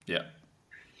Yeah.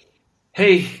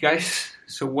 Hey guys,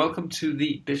 so welcome to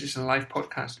the Business and Life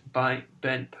podcast by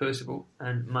Ben Percival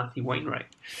and Matthew Wainwright.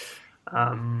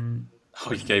 Um,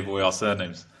 Oh, you gave away our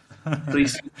surnames.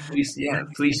 pleased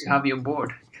to have you on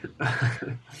board.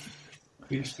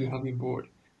 Pleased to have you on board.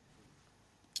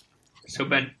 So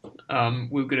Ben,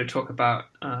 we're going to talk about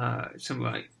some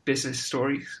like business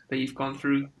stories that you've gone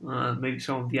through, maybe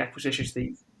some of the acquisitions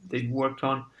that you've worked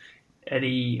on,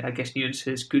 any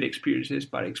nuances, good experiences,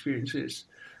 bad experiences.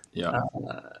 Yeah.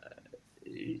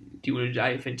 Do you want to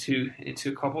dive into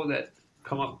a couple that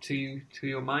come up to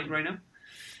your mind right now?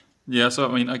 Yeah. So,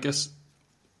 I mean, I guess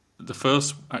the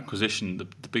first acquisition, the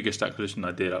biggest acquisition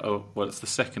I did, it's the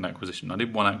second acquisition. I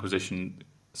did one acquisition,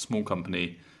 small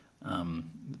company,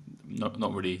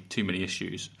 not really too many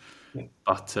issues. Yeah.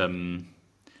 But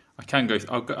I can go,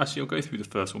 I'll go through the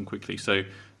first one quickly. So,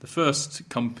 the first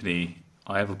company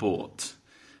I ever bought,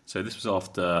 so this was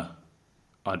after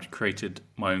I'd created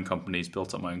my own companies,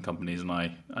 built up my own companies, and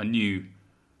I knew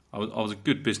I was a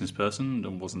good business person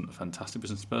and wasn't a fantastic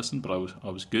business person, but I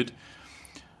was good.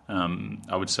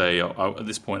 I would say at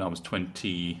this point I was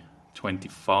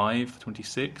 25,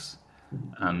 26,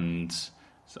 and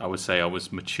I would say I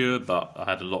was mature, but I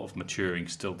had a lot of maturing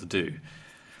still to do.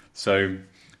 So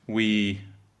we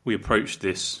approached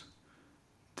this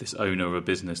owner of a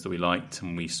business that we liked,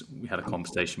 and we had a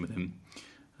conversation with him,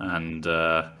 and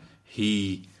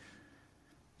he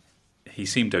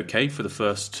seemed okay for the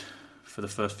first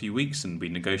few weeks, and we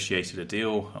negotiated a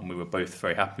deal, and we were both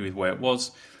very happy with where it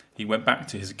was. He went back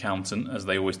to his accountant, as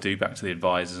they always do, back to the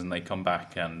advisors, and they come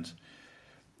back, and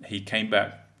he came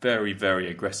back very, very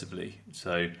aggressively.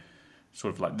 So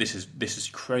sort of like, this is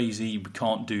crazy, we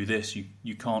can't do this,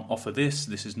 you can't offer this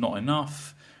is not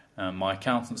enough. My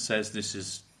accountant says this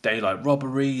is daylight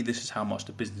robbery, this is how much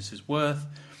the business is worth.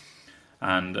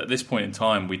 And at this point in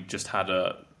time, we just had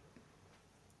a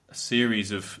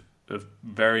series of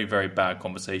very, very bad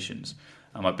conversations.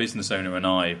 And my business owner and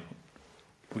I,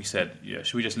 we said, yeah,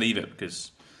 should we just leave it?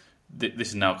 Because this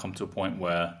has now come to a point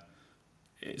where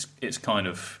it's kind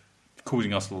of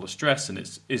causing us a lot of stress, and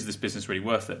is this business really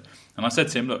worth it? And I said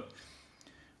to him, look,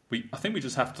 I think we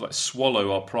just have to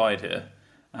swallow our pride here.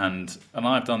 And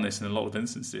I've done this in a lot of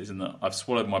instances, in that I've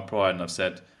swallowed my pride and I've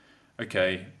said,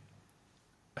 okay,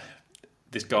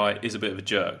 this guy is a bit of a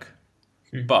jerk,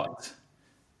 but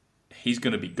he's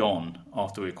going to be gone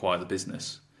after we acquire the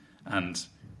business. And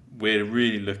we're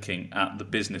really looking at the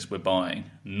business we're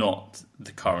buying, not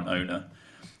the current owner.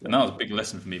 And that was a big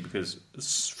lesson for me, because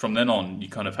from then on, you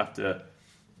kind of have to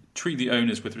treat the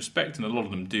owners with respect, and a lot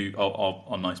of them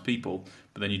are nice people,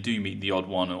 but then you do meet the odd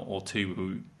one or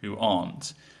two who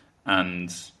aren't.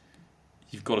 And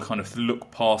you've got to kind of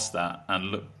look past that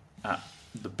and look at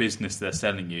the business they're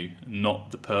selling you,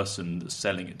 not the person that's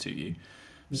selling it to you.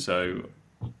 So,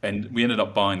 and we ended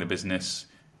up buying the business.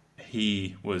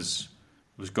 He was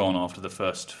gone after the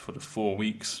first 4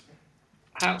 weeks.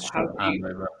 How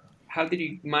did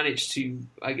you manage to,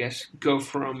 I guess, go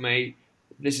from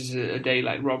this is a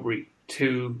daylight robbery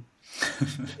to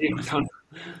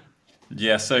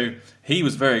Yeah, so he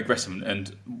was very aggressive,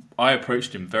 and I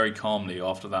approached him very calmly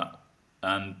after that,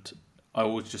 and I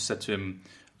always just said to him,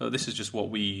 this is just what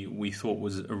we thought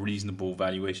was a reasonable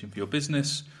valuation for your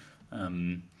business.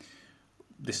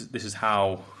 This is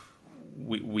how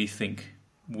we think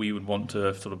we would want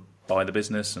to sort of buy the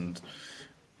business, and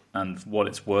what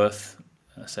it's worth,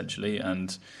 essentially.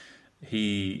 And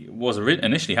he was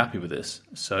initially happy with this.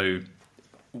 So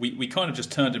we kind of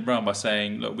just turned it around by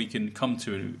saying, look, we can come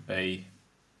to a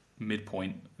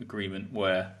midpoint agreement,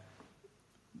 where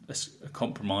a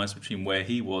compromise between where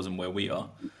he was and where we are.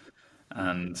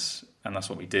 And that's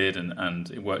what we did,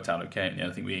 and it worked out okay. And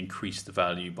I think we increased the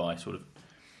value by sort of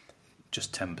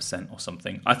just 10% or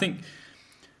something. I think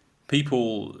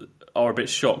people are a bit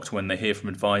shocked when they hear from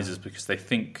advisors, because they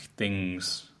think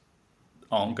things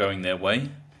aren't going their way,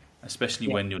 especially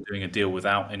when you're doing a deal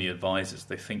without any advisors.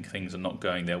 They think things are not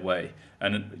going their way.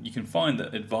 And you can find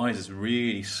that advisors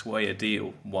really sway a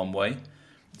deal one way.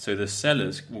 So the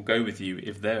sellers will go with you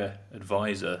if their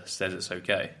advisor says it's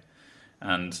okay.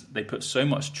 And they put so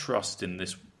much trust in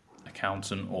this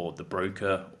accountant or the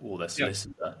broker or their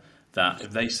solicitor that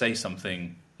if they say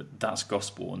something, that's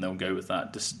gospel, and they'll go with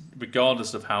that, just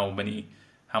regardless of how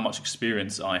much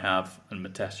experience I have and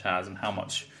Mitesh has, and how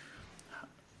much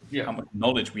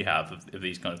knowledge we have of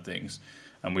these kind of things.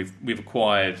 And we've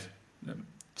acquired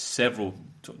several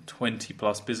 20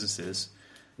 plus businesses,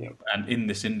 and in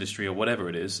this industry or whatever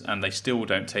it is, and they still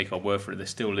don't take our word for it. They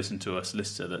still listen to a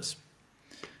solicitor that's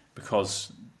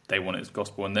because they want it as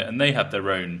gospel, and they have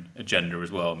their own agenda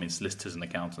as well. I mean, solicitors and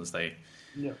accountants,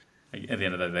 at the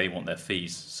end of the day, they want their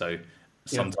fees. So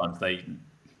sometimes they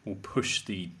will push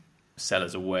the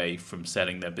sellers away from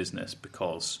selling their business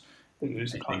because they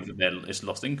think that it's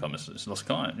lost income, it's lost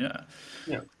client.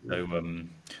 Yeah.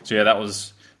 So that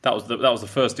was the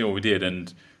first deal we did,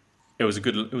 and it was a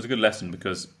good lesson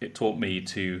because it taught me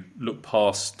to look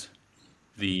past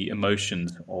the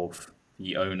emotions of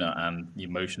the owner and the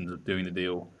emotions of doing the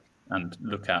deal, and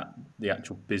look at the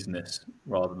actual business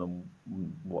rather than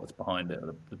what's behind it.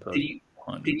 The person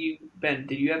behind it. Ben,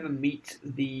 did you ever meet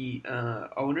the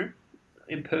owner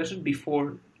in person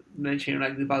before mentioning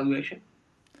like the valuation?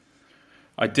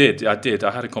 I did. I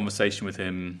had a conversation with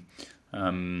him,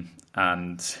 and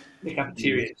the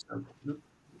cafeteria.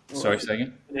 Sorry, say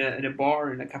again? In a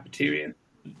bar, in a cafeteria?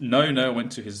 No, I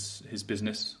went to his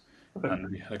business, okay. And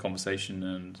we had a conversation,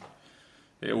 and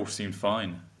it all seemed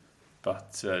fine.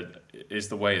 But it's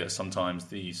the way that sometimes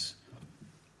these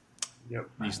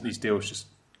deals just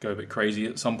go a bit crazy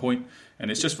at some point, and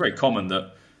it's just very common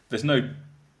that there's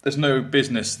no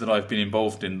business that I've been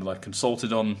involved in that I've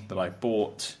consulted on, that I've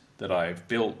bought, that I've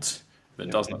built, that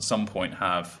doesn't at some point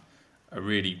have a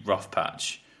really rough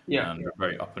patch and a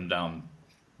very up and down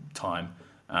time.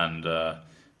 And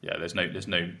there's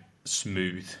no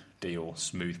smooth deal,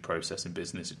 smooth process in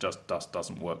business. It just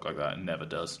doesn't work like that. It never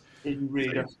does. It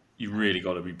really does. You really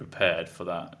got to be prepared for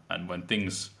that. And when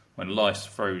life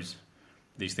throws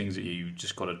these things at you, you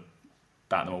just got to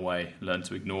bat them away, learn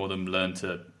to ignore them, learn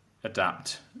to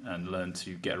adapt, and learn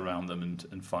to get around them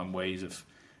and find ways of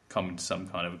coming to some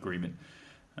kind of agreement.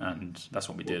 And that's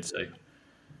what we did. So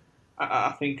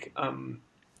I think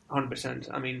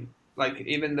 100%. I mean, like,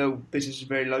 even though business is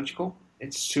very logical,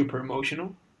 it's super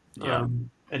emotional. And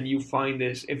you find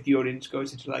this, if the audience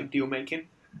goes into like deal making,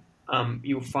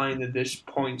 you'll find that there's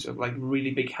points of like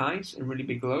really big highs and really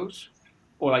big lows,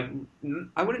 or like,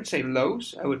 I wouldn't say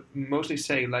lows, I would mostly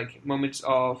say like moments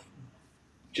of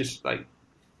just like,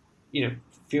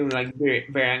 feeling like very,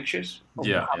 very anxious. Like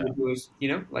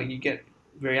you get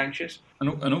very anxious.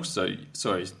 And also,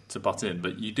 sorry to butt in,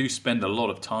 but you do spend a lot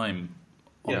of time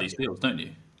on these deals, don't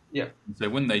you? Yeah. So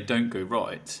when they don't go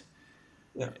right,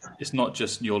 it's not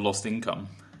just your lost income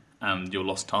and your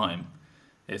lost time.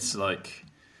 It's like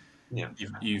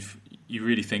you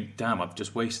really think, damn, I've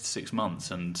just wasted 6 months,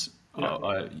 and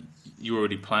you're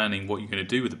already planning what you're going to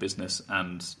do with the business,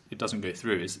 and it doesn't go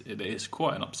through. It is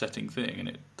quite an upsetting thing, and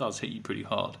it does hit you pretty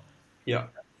hard. Yeah,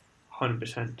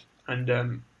 100%. And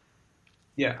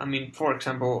I mean, for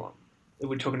example, if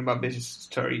we're talking about business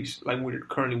stories, like we're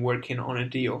currently working on a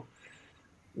deal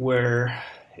where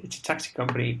it's a taxi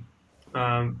company.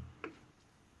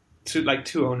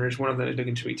 Two owners, one of them is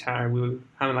looking to retire. We were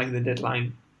having like the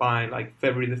deadline by like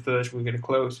February the 1st, we were going to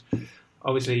close.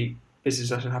 Obviously, business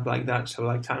doesn't have like that, so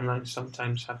like timelines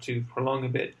sometimes have to prolong a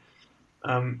bit.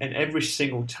 And every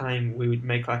single time we would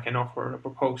make like an offer or a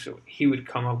proposal, he would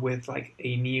come up with like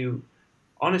a new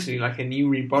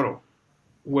rebuttal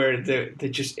where there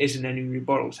just isn't any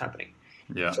rebuttals happening.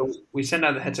 Yeah. So we send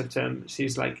out the heads of terms.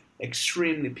 He's like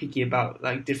extremely picky about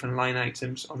like different line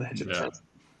items on the heads of terms.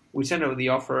 We send over the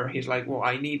offer. He's like, well,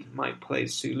 I need my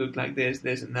place to look like this,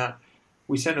 and that.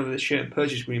 We send over the share and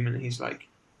purchase agreement, and he's like,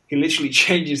 he literally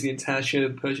changes the entire share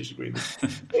and purchase agreement.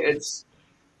 It's,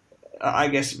 I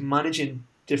guess, managing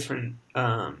different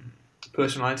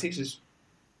personalities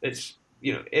it's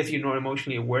if you're not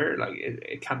emotionally aware, like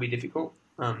it can be difficult,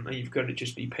 and you've got to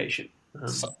just be patient.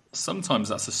 Sometimes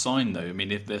that's a sign, though. I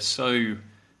mean, if they're so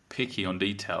picky on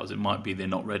details, it might be they're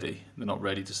not ready. They're not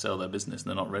ready to sell their business.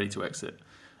 They're not ready to exit,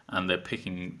 and they're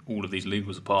picking all of these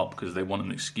legals apart because they want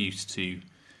an excuse to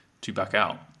back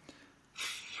out.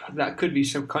 That could be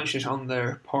subconscious on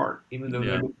their part, even though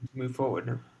they're looking to move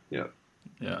forward. Yeah.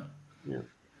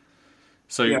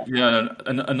 So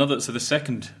the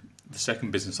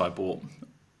second business I bought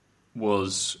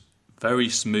was very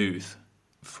smooth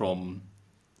from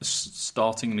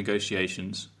starting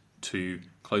negotiations to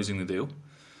closing the deal.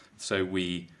 So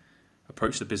we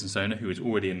approached the business owner, who was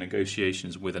already in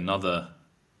negotiations with another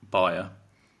buyer,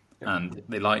 and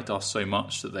they liked us so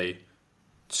much that they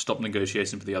stopped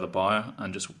negotiating for the other buyer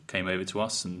and just came over to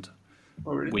us, and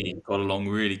we got along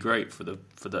really great for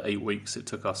the 8 weeks it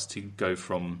took us to go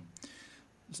from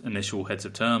initial heads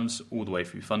of terms all the way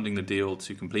through funding the deal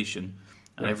to completion,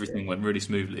 and everything went really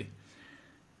smoothly.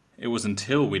 It was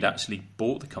until we'd actually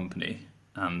bought the company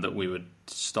and that we were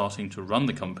starting to run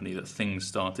the company that things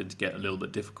started to get a little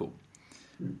bit difficult.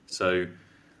 So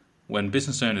when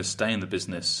business owners stay in the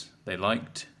business, they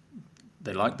like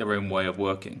their own way of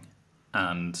working.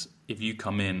 And if you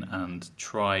come in and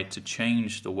try to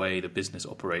change the way the business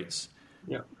operates,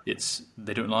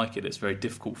 they don't like it. It's very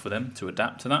difficult for them to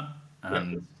adapt to that.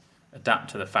 And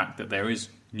adapt to the fact that there is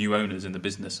new owners in the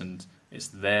business and it's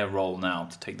their role now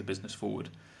to take the business forward.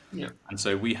 Yeah. And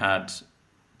so we had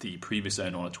the previous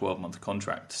owner on a 12-month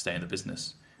contract to stay in the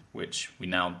business, which we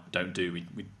now don't do.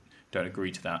 We don't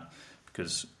agree to that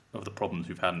because of the problems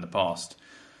we've had in the past.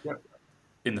 Yep.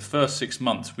 In the first 6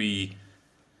 months, we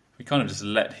kind of just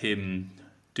let him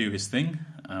do his thing.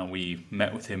 We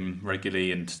met with him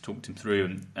regularly and talked him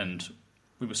through, and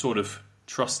we were sort of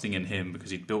trusting in him because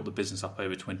he'd built the business up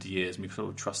over 20 years, and we were sort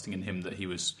of trusting in him that he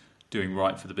was doing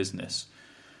right for the business.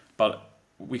 But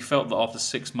we felt that after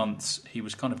 6 months, he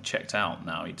was kind of checked out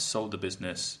now. He'd sold the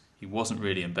business. He wasn't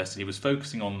really invested. He was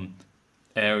focusing on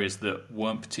areas that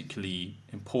weren't particularly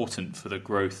important for the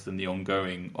growth and the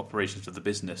ongoing operations of the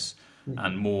business,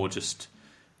 and more just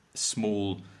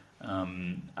small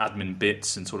admin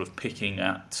bits and sort of picking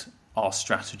at our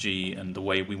strategy and the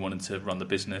way we wanted to run the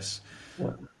business.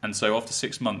 Yeah. And so after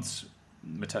 6 months,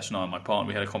 Mitesh and I and my partner,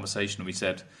 we had a conversation and we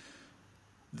said,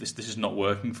 this is not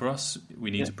working for us.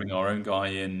 We need to bring our own guy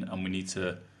in, and we need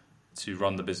to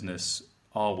run the business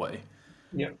our way.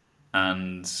 Yeah.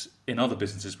 And in other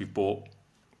businesses we've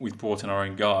brought in our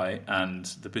own guy, and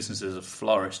the businesses have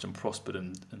flourished and prospered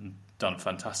and done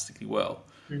fantastically well.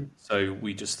 So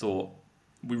we just thought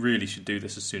we really should do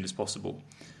this as soon as possible.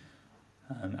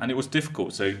 And it was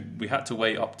difficult. So we had to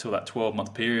wait up till that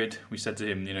 12-month period. We said to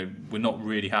him, we're not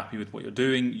really happy with what you're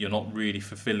doing. You're not really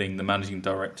fulfilling the managing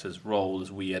director's role as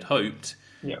we had hoped.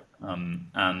 Yeah.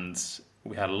 And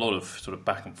we had a lot of sort of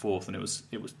back and forth, and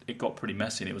it got pretty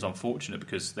messy, and it was unfortunate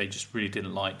because they just really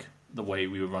didn't like the way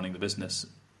we were running the business.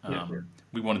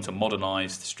 We wanted to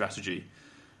modernise the strategy,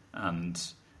 and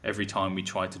every time we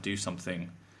tried to do something,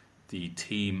 the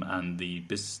team and the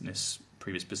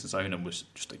previous business owner was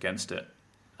just against it.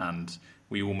 And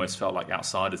we almost felt like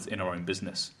outsiders in our own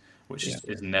business, which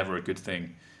is never a good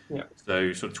thing. Yeah.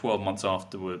 So sort of 12 months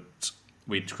afterwards,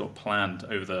 we'd got planned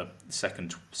over the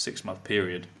second 6-month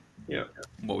period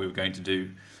what we were going to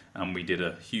do. And we did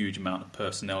a huge amount of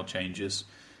personnel changes,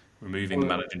 removing the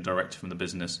managing director from the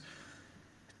business,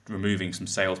 removing some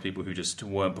salespeople who just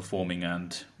weren't performing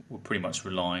and were pretty much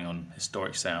relying on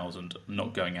historic sales and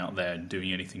not going out there and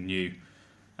doing anything new.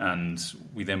 And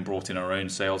we then brought in our own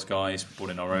sales guys,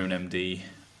 brought in our own MD,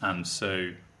 and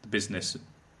so the business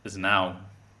has now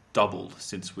doubled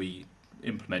since we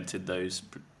implemented those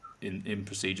in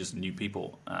procedures and new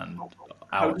people and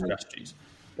our strategies.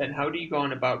 Then how do you go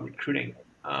on about recruiting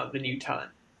the new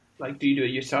talent? Like, do you do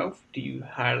it yourself? Do you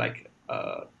hire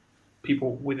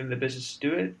people within the business to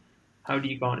do it? How do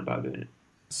you go on about doing it?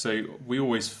 So we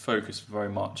always focus very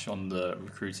much on the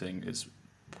recruiting. It's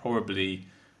probably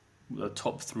the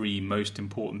top 3 most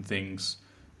important things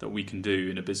that we can do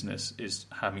in a business is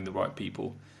having the right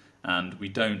people, and we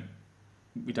don't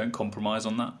compromise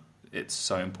on that. It's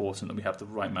so important that we have the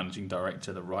right managing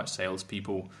director, the right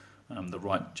salespeople, the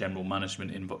right general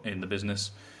management in the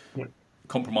business. Yeah.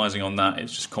 Compromising on that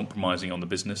is just compromising on the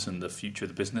business and the future of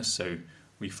the business. So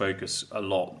we focus a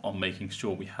lot on making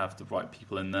sure we have the right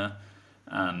people in there,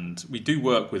 and we do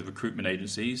work with recruitment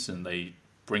agencies, and they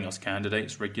bring us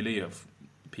candidates regularly of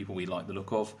people we like the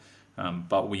look of,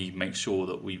 but we make sure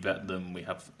that we vet them, we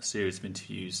have a series of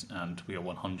interviews, and we are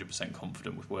 100%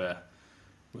 confident with where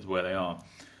they are.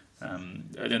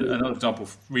 Another example,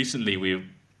 recently we're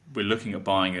looking at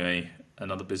buying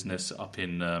another business up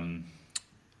in the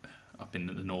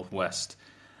northwest,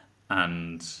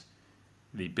 and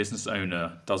the business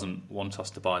owner doesn't want us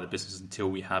to buy the business until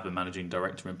we have a managing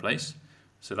director in place.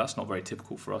 So that's not very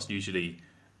typical for us. Usually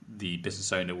the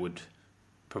business owner would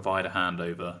provide a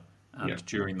handover, and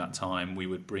during that time we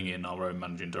would bring in our own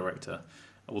managing director,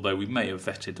 although we may have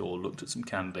vetted or looked at some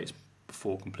candidates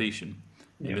before completion.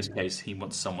 In this case, he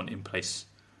wants someone in place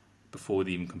before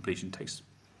the even completion takes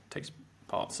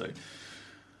part.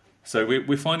 So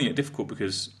we're finding it difficult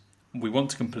because we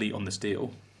want to complete on this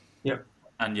deal,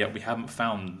 and yet we haven't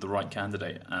found the right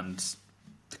candidate, and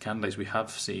the candidates we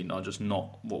have seen are just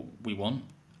not what we want,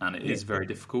 and it is very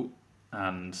difficult.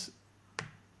 And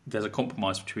there's a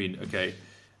compromise between, okay,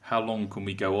 how long can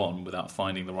we go on without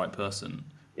finding the right person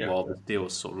while the deal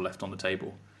is sort of left on the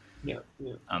table?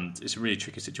 And it's a really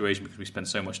tricky situation because we spend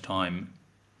so much time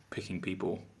picking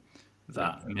people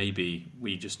that maybe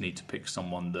we just need to pick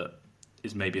someone that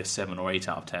is maybe a 7 or 8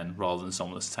 out of 10 rather than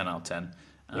someone that's 10 out of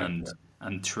 10,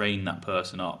 and train that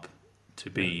person up to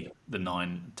be the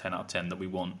 9, 10 out of 10 that we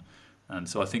want. And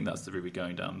so I think that's the route we're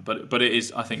going down. But it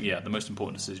is, I think, the most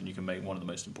important decision you can make, one of the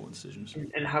most important decisions.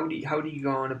 And how do you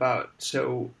go on about,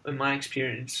 so in my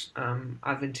experience,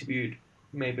 I've interviewed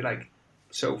maybe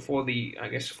for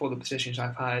the positions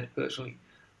I've had personally,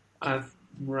 I've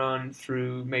run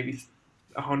through maybe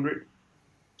 100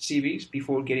 CVs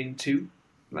before getting to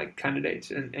like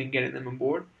candidates and getting them on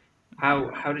board.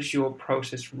 How does your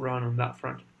process run on that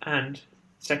front? And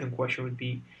second question would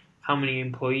be, how many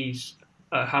employees?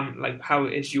 How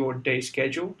is your day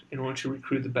scheduled in order to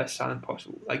recruit the best talent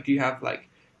possible? Like, do you have like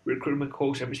recruitment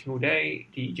calls every single day?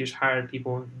 Do you just hire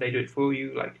people and they do it for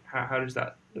you? Like, how does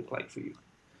that look like for you?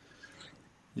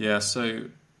 Yeah, so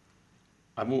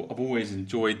I've always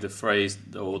enjoyed the phrase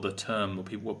or the term or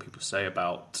what people say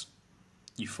about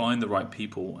you find the right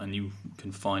people and you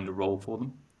can find a role for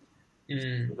them.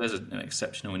 If there's an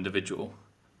exceptional individual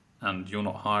and you're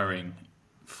not hiring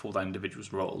for that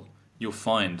individual's role, you'll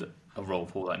find a role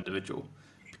for that individual,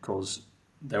 because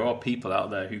there are people out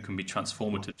there who can be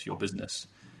transformative to your business.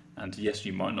 And yes,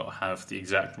 you might not have the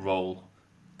exact role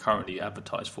currently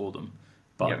advertised for them,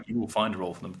 but you will find a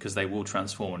role for them because they will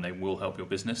transform and they will help your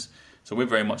business. So we're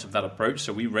very much of that approach.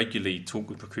 So we regularly talk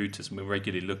with recruiters and we're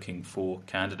regularly looking for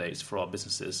candidates for our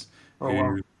businesses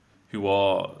who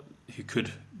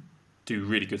could do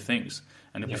really good things.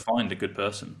 And if we find a good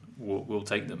person, we'll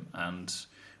take them and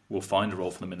we'll find a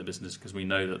role for them in the business, because we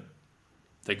know that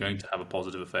they're going to have a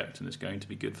positive effect and it's going to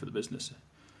be good for the business.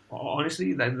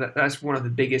 Honestly, that's one of the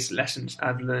biggest lessons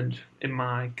I've learned in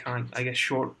my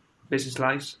short business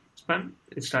lifespan.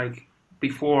 It's like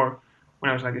before,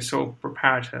 when I was like a sole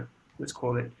proprietor, let's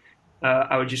call it,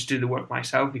 I would just do the work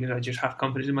myself because I just have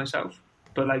confidence in myself.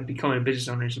 But like becoming a business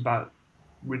owner is about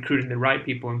recruiting the right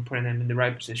people and putting them in the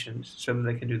right positions so that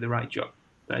they can do the right job.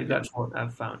 Like that's what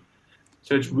I've found.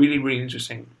 So it's really, really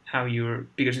interesting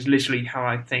because it's literally how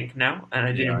I think now, and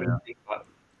I didn't really think about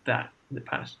that in the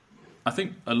past. I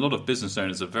think a lot of business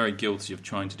owners are very guilty of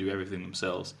trying to do everything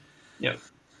themselves. Yeah.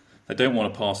 They don't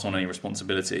want to pass on any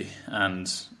responsibility,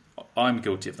 and I'm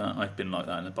guilty of that. I've been like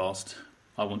that in the past.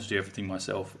 I want to do everything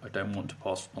myself. I don't want to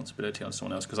pass responsibility on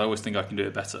someone else because I always think I can do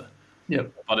it better. Yeah.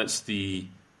 But it's the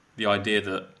idea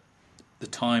that the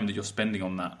time that you're spending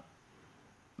on that,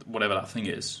 whatever that thing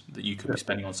is, that you could be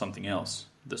spending on something else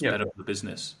that's better for the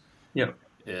business. Yeah.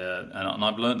 And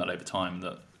I've learned that over time,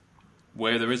 that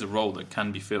where there is a role that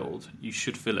can be filled, you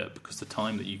should fill it, because the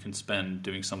time that you can spend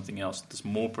doing something else that's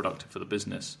more productive for the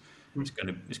business is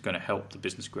going to help the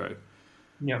business grow.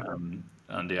 Yeah.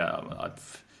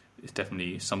 It's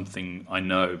definitely something I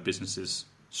know businesses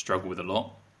struggle with a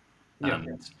lot. Yeah.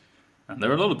 And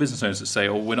there are a lot of business owners that say,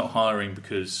 "Oh, we're not hiring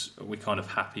because we're kind of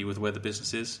happy with where the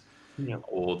business is." Yeah.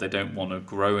 Or they don't want to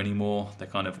grow anymore.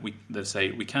 They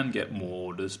say we can get more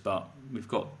orders, but we've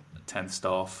got 10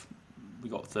 staff,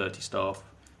 we've got 30 staff.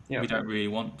 Yeah. We don't really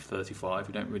want 35.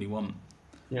 We don't really want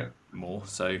more.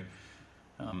 So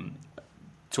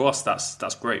to us,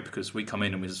 that's great, because we come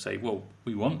in and we say, well,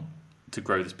 we want to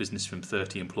grow this business from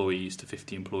 30 employees to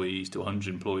 50 employees to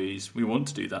 100 employees. We want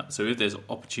to do that. So if there's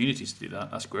opportunities to do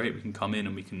that, that's great. We can come in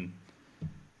and we can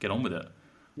get on with it.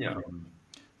 Yeah.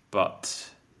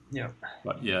 But yeah,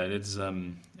 it is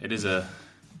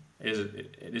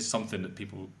something that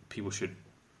people should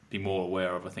be more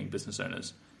aware of. I think business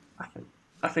owners.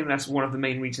 I think that's one of the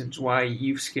main reasons why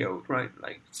you've scaled, right?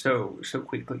 Like so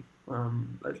quickly,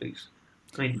 at least.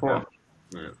 I mean, on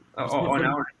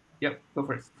our. Yep, go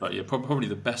for it. But yeah, probably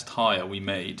the best hire we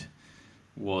made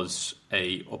was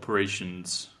a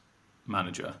operations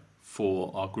manager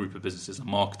for our group of businesses, a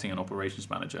marketing and operations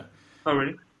manager. Oh,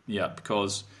 really? Yeah,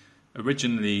 because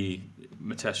originally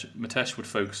Mitesh would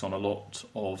focus on a lot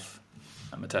of,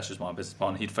 and Mitesh is my business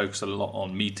partner, he'd focus a lot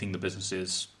on meeting the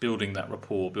businesses, building that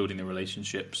rapport, building the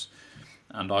relationships,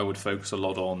 and I would focus a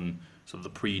lot on sort of the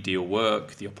pre-deal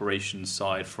work, the operations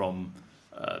side from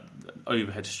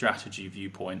overhead strategy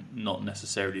viewpoint, not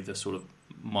necessarily the sort of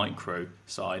micro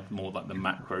side, more like the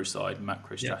macro side,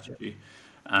 macro strategy,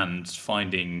 and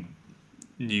finding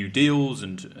new deals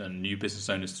and new business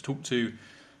owners to talk to.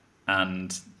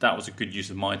 And that was a good use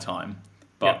of my time.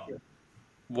 But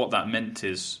what that meant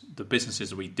is the businesses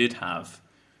that we did have,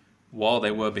 while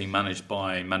they were being managed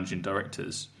by managing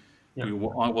directors, I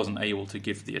wasn't able to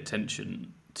give the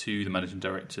attention to the managing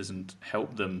directors and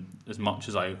help them as much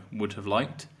as I would have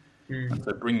liked. And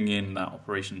so bringing in that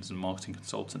operations and marketing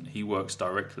consultant, he works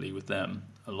directly with them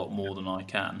a lot more than I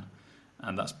can.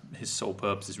 And that's his sole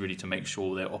purpose, is really to make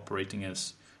sure they're operating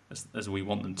as we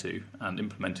want them to and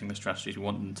implementing the strategies we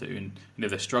want them to. And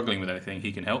if they're struggling with anything,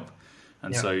 he can help.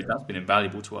 And so that's been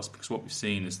invaluable to us, because what we've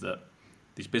seen is that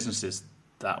these businesses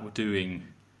that were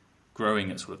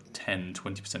growing at sort of 10,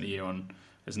 20% a year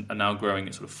are now growing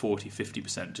at sort of 40,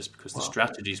 50%, just because the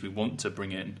strategies we want to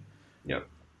bring in,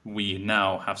 we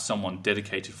now have someone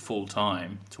dedicated full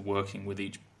time to working with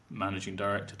each managing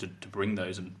director to bring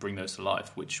those to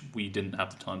life, which we didn't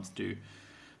have the time to do.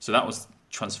 So that was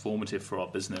transformative for our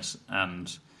business,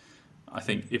 and I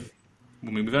think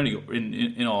we've only got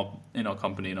in our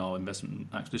company, in our investment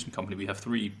acquisition company, we have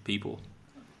 3 people: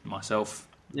 myself,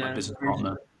 my business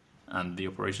partner, and the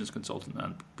operations consultant,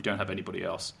 and we don't have anybody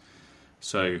else.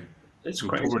 So it's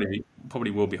we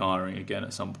probably will be hiring again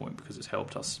at some point because it's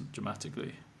helped us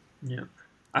dramatically. Yeah,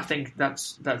 I think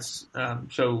that's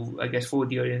so. I guess for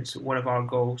the audience, one of our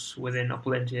goals within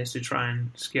Opulenti is to try and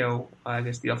scale, I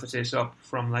guess, the offices up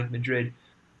from like Madrid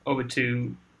over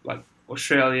to like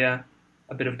Australia,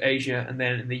 a bit of Asia, and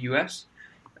then in the US.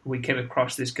 We came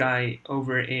across this guy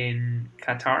over in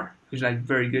Qatar who's like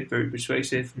very good, very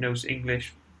persuasive, knows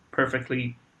English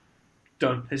perfectly,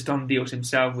 has done deals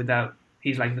himself without.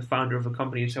 He's like the founder of a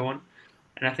company and so on.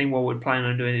 And I think what we're planning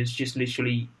on doing is just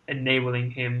literally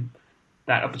enabling him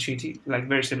that opportunity, like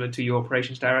very similar to your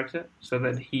operations director, so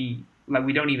that we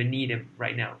don't even need him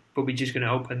right now, but we're just going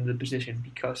to open the position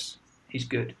because he's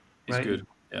good. He's right? good,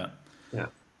 yeah. Yeah.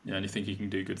 Yeah, and you think he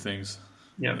can do good things.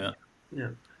 Yeah.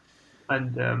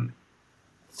 And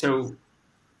so,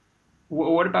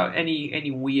 what about any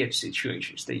weird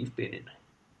situations that you've been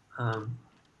in?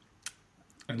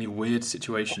 Any weird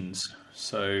situations?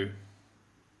 So,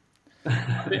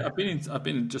 I've been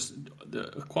in just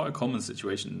quite a common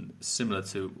situation, similar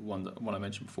to one I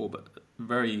mentioned before, but a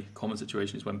very common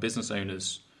situation is when business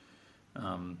owners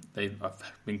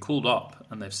I've been called up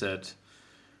and they've said,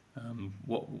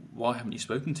 "Why haven't you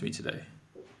spoken to me today?"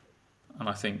 And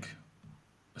I think,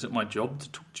 is it my job to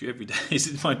talk to you every day? Is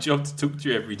it my job to talk to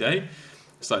you every day?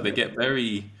 It's like they get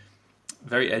very,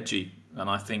 very edgy, and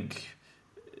I think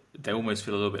they almost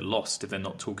feel a little bit lost if they're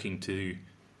not talking to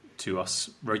us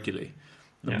regularly.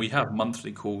 And we have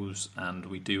monthly calls, and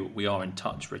we are in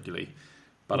touch regularly.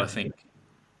 But I think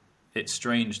it's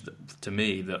strange to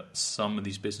me that some of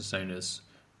these business owners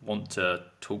want to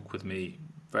talk with me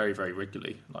very, very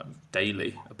regularly, like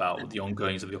daily, about the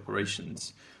ongoings of the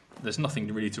operations. There's nothing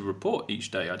really to report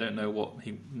each day. I don't know what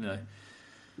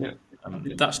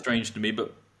that's strange to me,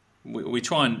 but I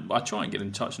try and get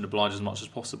in touch and oblige as much as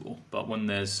possible. But when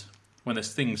there's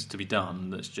things to be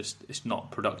done, it's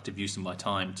not productive use of my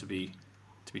time to be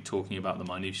talking about the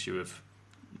minutiae of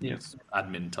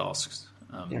admin tasks.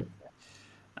 And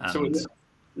so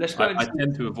let's go. I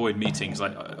tend to avoid meetings.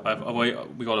 Like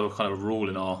we got a kind of a rule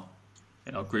in our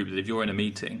group that if you're in a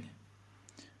meeting,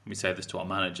 we say this to our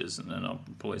managers and then our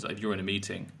employees, like, if you're in a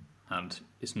meeting and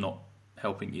it's not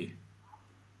helping you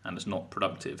and it's not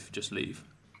productive, just leave.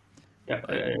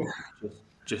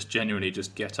 Just genuinely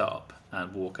just get up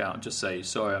and walk out and just say,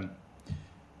 sorry, I'm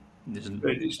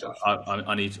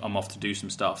off to do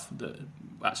some stuff that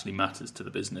actually matters to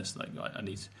the business. Like you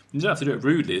don't have to do it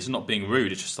rudely. It's not being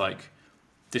rude. It's just like,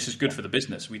 this is good for the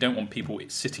business. We don't want people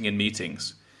sitting in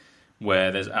meetings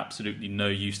where there's absolutely no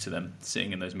use to them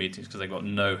sitting in those meetings because they've got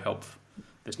no help.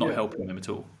 It's not helping them at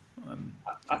all.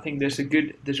 I think there's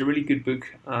a really good book,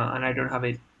 and I don't have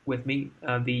it with me.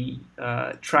 The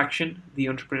Traction, the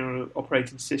Entrepreneurial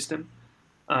Operating System,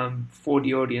 for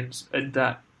the audience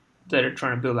that are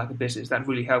trying to build like a business. That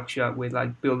really helps you out with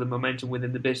like building momentum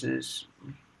within the business,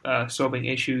 solving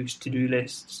issues, to-do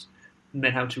lists, and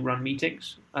then how to run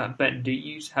meetings. Ben,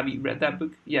 have you read that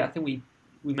book? Yeah, I think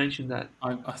we mentioned that.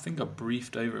 I think I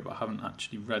briefed over it, but I haven't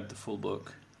actually read the full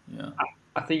book. Yeah,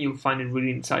 I think you'll find it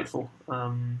really insightful.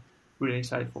 Really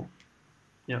insightful.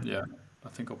 Yeah. Yeah, I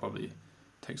think I'll probably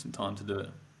take some time to do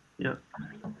it. Yeah,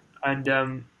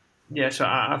 and so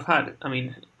I've had. I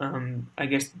mean, I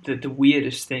guess the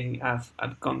weirdest thing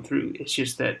I've gone through is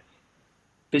just that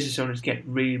business owners get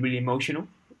really, really emotional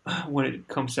when it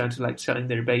comes down to like selling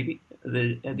their baby at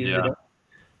the end of the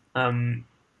day.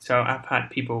 So I've had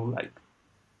people like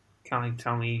kind of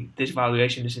tell me this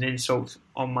valuation is an insult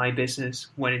on my business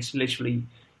when it's literally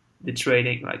the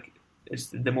trading, like it's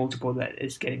the multiple that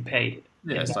is getting paid.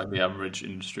 Yeah, it's like the average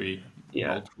industry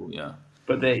multiple. Yeah,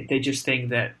 but they just think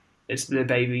that it's the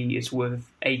baby is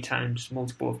worth 8 times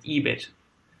multiple of EBIT,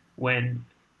 when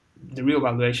the real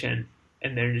valuation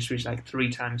in their industry is like 3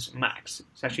 times max.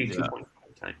 It's actually 2.5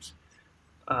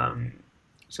 times.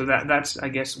 So that's, I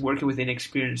guess, working with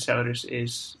inexperienced sellers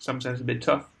is sometimes a bit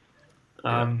tough.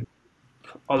 The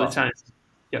time.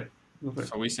 Yeah.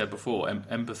 So we said before,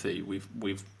 empathy.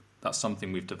 That's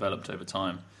something we've developed over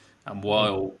time, and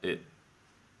while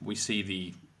we see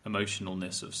the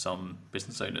emotionalness of some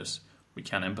business owners, we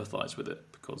can empathise with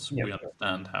it because we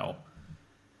understand how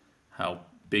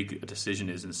big a decision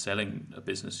is in selling a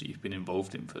business that you've been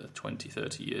involved in for 20,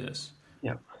 30 years.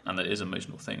 Yeah. And that is an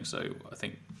emotional thing. So I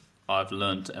think I've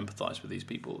learned to empathise with these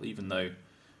people, even though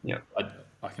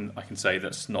I can say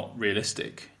that's not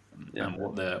realistic, and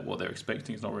what they're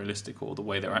expecting is not realistic, or the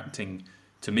way they're acting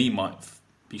to me might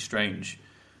be strange.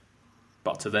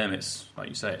 But to them, it's like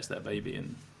you say, it's their baby,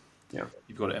 and Yeah.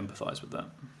 you've got to empathise with that.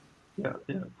 Yeah,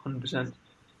 100%.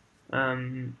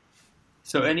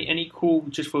 So any cool,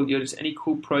 just for the others, any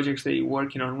cool projects that you're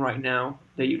working on right now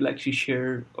that you'd like to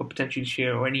share or potentially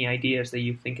share, or any ideas that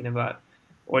you're thinking about,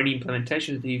 or any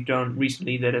implementations that you've done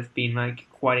recently that have been like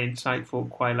quite insightful,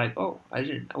 quite like, oh,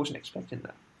 I wasn't expecting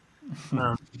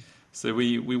that. So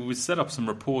we would set up some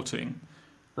reporting,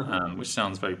 which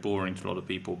sounds very boring to a lot of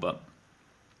people, but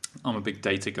I'm a big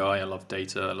data guy. I love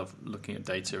data. I love looking at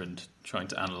data and trying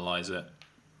to analyse it.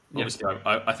 Obviously,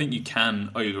 I think you can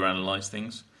overanalyze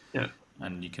things. Yeah.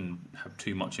 And you can have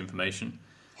too much information.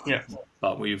 Yeah.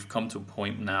 But we've come to a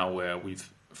point now where we've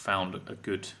found a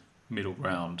good middle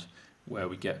ground where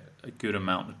we get a good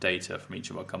amount of data from each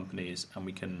of our companies and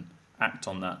we can act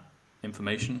on that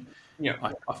information. Yeah.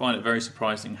 I find it very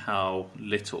surprising how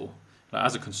little, like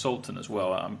as a consultant as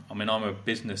well, I'm a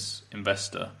business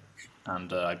investor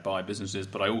and I buy businesses,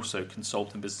 but I also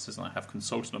consult in businesses and I have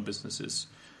consulted on businesses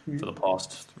for the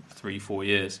past 3-4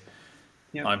 years.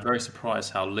 Yeah. I'm very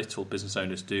surprised how little business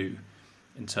owners do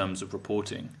in terms of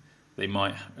reporting. They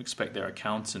might expect their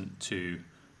accountant to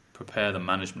prepare the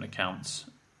management accounts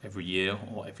every year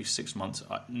or every 6 months.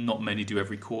 Not many do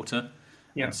every quarter,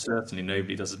 and certainly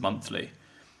nobody does it monthly.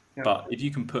 Yeah. But if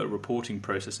you can put a reporting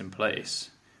process in place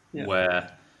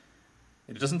where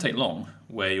it doesn't take long,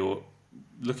 where you're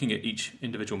looking at each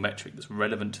individual metric that's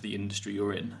relevant to the industry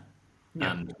you're in,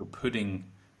 and you're putting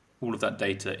all of that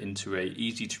data into a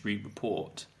easy-to-read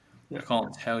report, I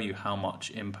can't tell you how much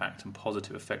impact and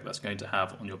positive effect that's going to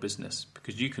have on your business,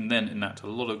 because you can then enact a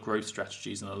lot of growth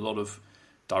strategies and a lot of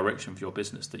direction for your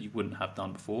business that you wouldn't have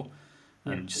done before,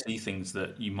 and see things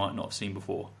that you might not have seen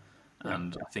before.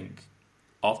 And I think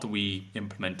after we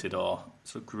implemented our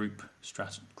sort of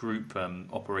group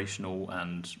operational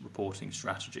and reporting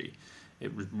strategy,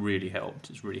 it really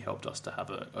helped. It's really helped us to have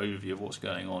an overview of what's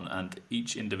going on, and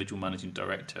each individual managing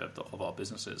director of our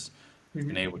businesses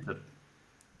being able to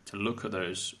look at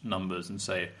those numbers and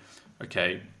say,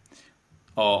 okay,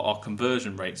 our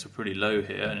conversion rates are pretty low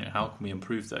here, and how can we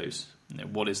improve those?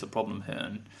 What is the problem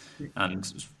here?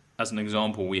 And as an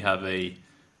example, we have a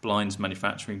blinds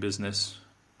manufacturing business,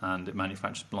 and it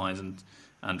manufactures blinds,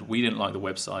 and we didn't like the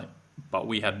website, but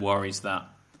we had worries that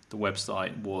the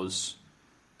website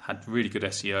had really good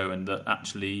SEO, and that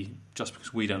actually just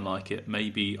because we don't like it,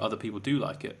 maybe other people do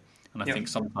like it. And I think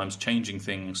sometimes changing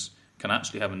things can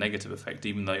actually have a negative effect,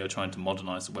 even though you're trying to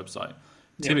modernize the website.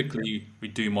 Typically, we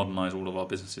do modernize all of our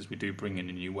businesses. We do bring in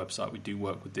a new website. We do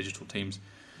work with digital teams.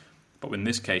 But in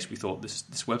this case, we thought this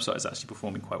website is actually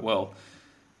performing quite well.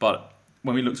 But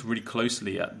when we looked really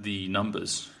closely at the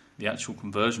numbers, the actual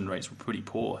conversion rates were pretty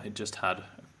poor. It just had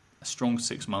a strong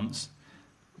 6 months,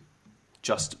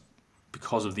 just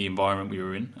because of the environment we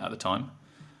were in at the time,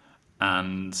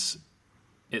 and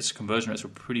its conversion rates were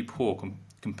pretty poor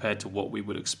compared to what we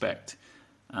would expect.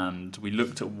 And we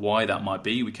looked at why that might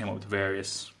be. We came up with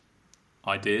various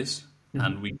ideas,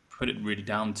 and we put it really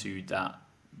down to that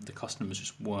the customers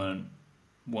just weren't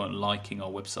liking our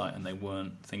website, and they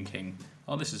weren't thinking,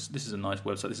 oh, this is a nice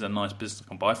website, this is a nice business I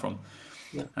can buy from.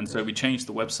 And so we changed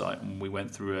the website, and we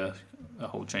went through a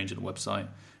whole change of the website,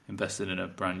 invested in a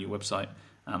brand new website,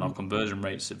 and our conversion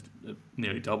rates have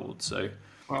nearly doubled. So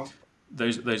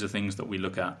those are things that we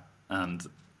look at, and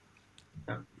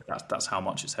that's how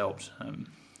much it's helped.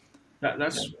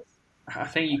 I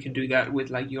think you can do that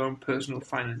with like your own personal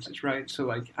finances, right? So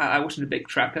like I wasn't a big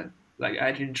tracker, like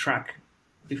I didn't track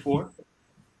before,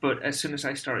 but as soon as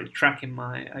I started tracking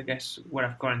what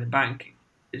I've got in the bank,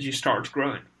 it just starts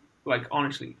growing. Like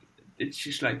honestly, it's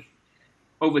just like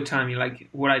over time,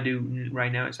 what I do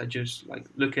right now is I just like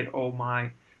look at all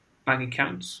my bank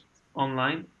accounts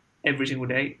online every single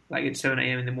day, like at 7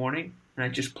 a.m. in the morning, and I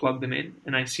just plug them in,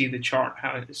 and I see the chart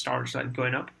how it starts like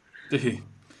going up.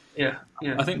 Yeah.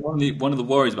 I think one of the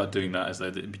worries about doing that is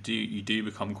that you do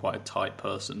become quite a tight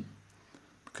person,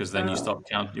 because then you start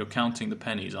you're counting the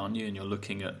pennies, aren't you? And you're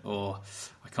looking at,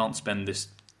 I can't spend this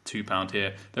 £2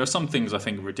 here. There are some things I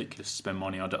think are ridiculous to spend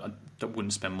money on. I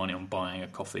wouldn't spend money on buying a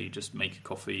coffee, just make a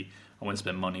coffee. I wouldn't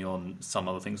spend money on some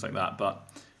other things like that. But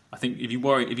I think if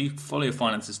you follow your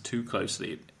finances too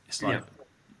closely, it's like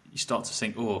you start to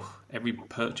think, every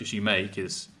purchase you make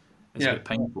is a bit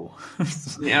painful.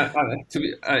 To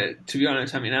be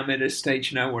honest, I mean, I'm at a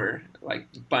stage now where like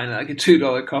buying like a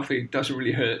 $2 coffee doesn't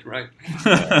really hurt, right?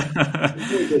 But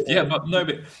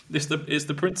it's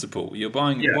the principle. You're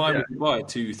buying. Why would you buy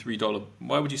 $2-3?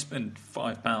 Why would you spend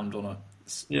 £5 on a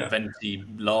venti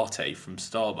latte from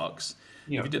Starbucks?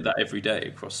 If you did that every day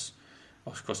across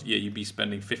the year, you'd be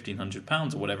spending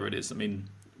 £1,500 or whatever it is. I mean,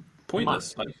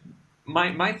 pointless.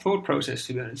 my thought process,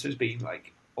 to be honest, has been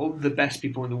like all the best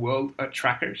people in the world are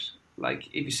trackers. Like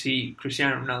if you see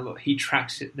Cristiano Ronaldo, he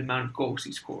tracks the amount of goals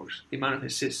he scores, the amount of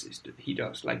assists he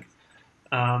does. Like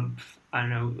I don't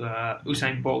know,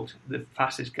 Usain Bolt, the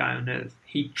fastest guy on earth,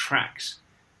 he tracks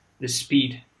the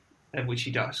speed at which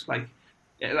he does. Like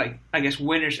I guess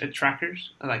winners are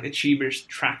trackers, like achievers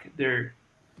track the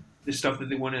stuff that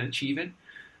they want to achieve in.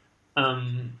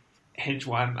 Hence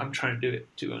why I'm trying to do it,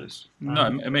 to be honest. No,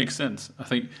 it makes sense. I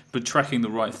think, but tracking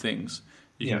the right things,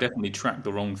 you can definitely track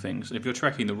the wrong things. If you're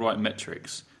tracking the right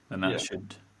metrics, then that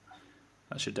should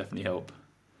definitely help.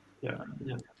 Yeah.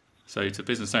 So to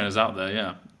business owners out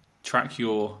there, track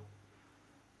your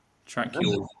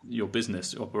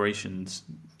business operations.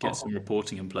 Get some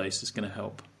reporting in place. It's going to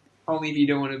help. Only if you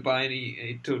don't want to buy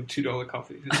any $2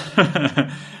 coffee.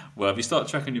 Well, if you start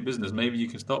tracking your business, maybe you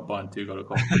can stop buying $2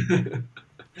 coffee.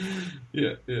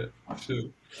 Yeah, sure.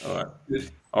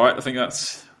 All right. I think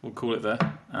we'll call it there,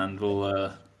 and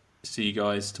we'll see you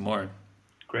guys tomorrow.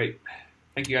 Great.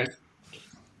 Thank you, guys.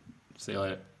 See you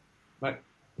later. Bye.